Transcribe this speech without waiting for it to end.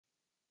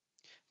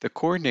The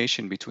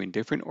coordination between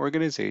different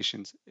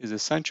organizations is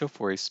essential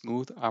for a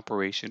smooth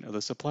operation of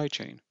the supply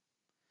chain.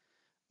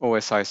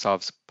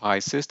 OSIsoft's PI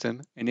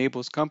system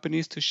enables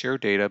companies to share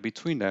data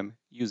between them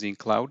using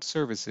cloud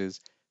services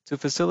to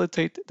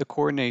facilitate the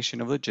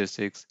coordination of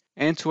logistics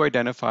and to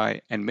identify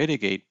and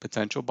mitigate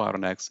potential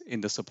bottlenecks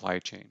in the supply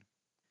chain.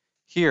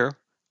 Here,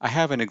 I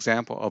have an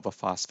example of a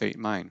phosphate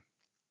mine.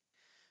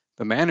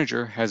 The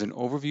manager has an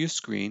overview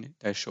screen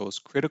that shows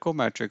critical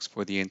metrics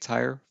for the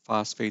entire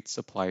phosphate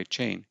supply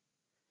chain.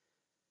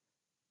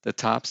 The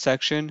top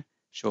section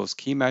shows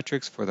key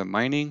metrics for the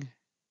mining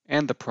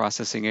and the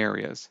processing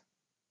areas.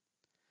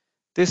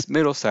 This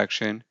middle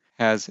section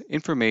has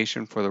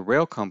information for the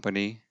rail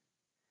company,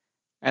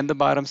 and the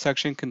bottom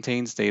section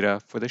contains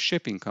data for the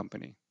shipping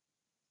company.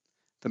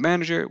 The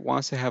manager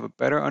wants to have a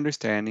better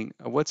understanding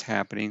of what's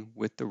happening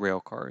with the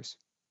rail cars.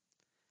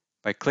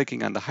 By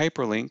clicking on the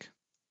hyperlink,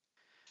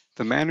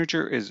 the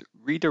manager is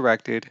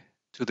redirected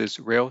to this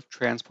rail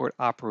transport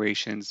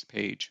operations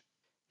page.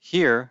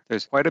 Here,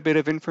 there's quite a bit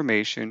of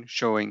information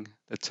showing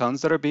the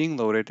tons that are being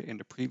loaded in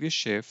the previous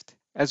shift,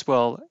 as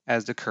well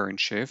as the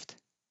current shift.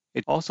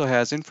 It also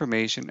has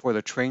information for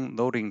the train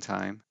loading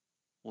time.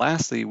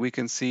 Lastly, we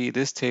can see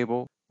this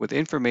table with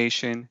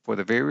information for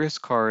the various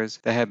cars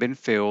that have been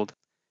filled,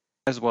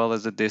 as well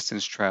as the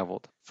distance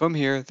traveled. From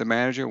here, the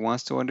manager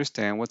wants to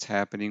understand what's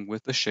happening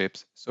with the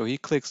ships, so he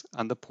clicks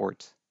on the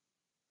port.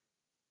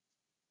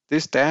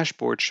 This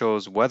dashboard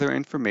shows weather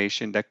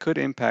information that could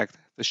impact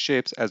the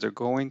ships as they're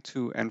going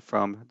to and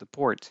from the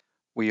port.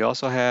 We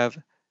also have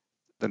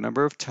the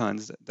number of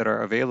tons that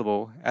are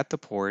available at the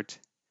port,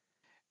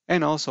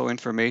 and also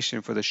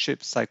information for the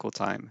ship cycle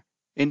time,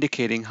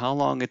 indicating how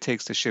long it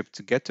takes the ship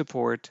to get to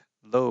port,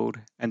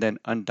 load, and then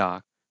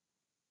undock.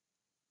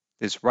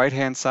 This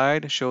right-hand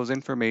side shows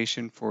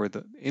information for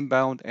the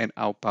inbound and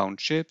outbound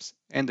ships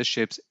and the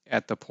ships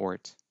at the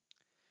port.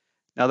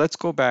 Now let's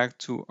go back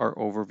to our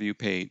overview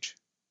page.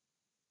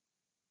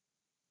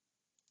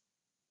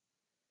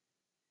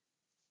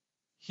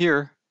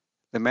 Here,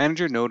 the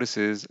manager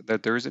notices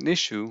that there is an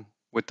issue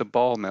with the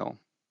ball mill.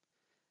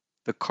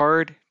 The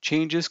card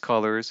changes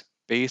colors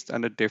based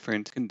on the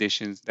different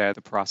conditions that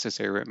the process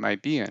area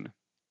might be in.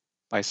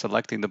 By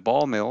selecting the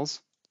ball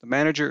mills, the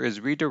manager is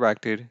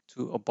redirected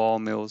to a ball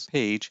mills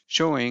page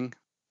showing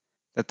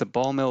that the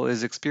ball mill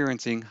is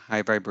experiencing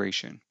high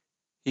vibration.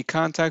 He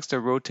contacts the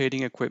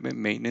rotating equipment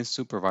maintenance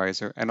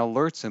supervisor and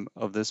alerts him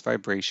of this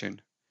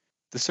vibration.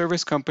 The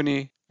service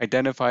company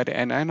identified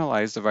and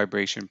analyzed the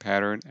vibration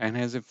pattern and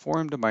has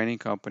informed the mining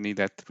company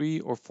that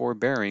 3 or 4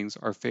 bearings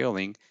are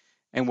failing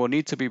and will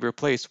need to be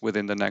replaced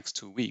within the next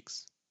 2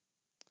 weeks.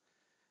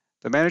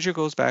 The manager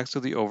goes back to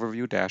the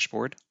overview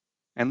dashboard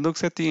and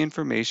looks at the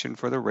information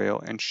for the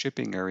rail and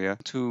shipping area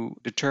to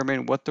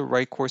determine what the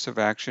right course of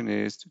action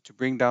is to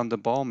bring down the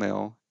ball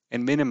mill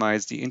and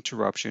minimize the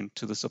interruption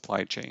to the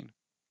supply chain.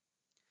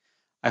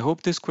 I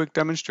hope this quick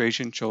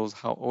demonstration shows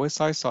how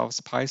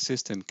OSIsoft's PI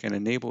system can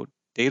enable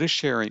data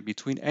sharing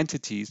between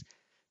entities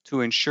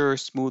to ensure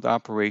smooth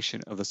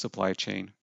operation of the supply chain.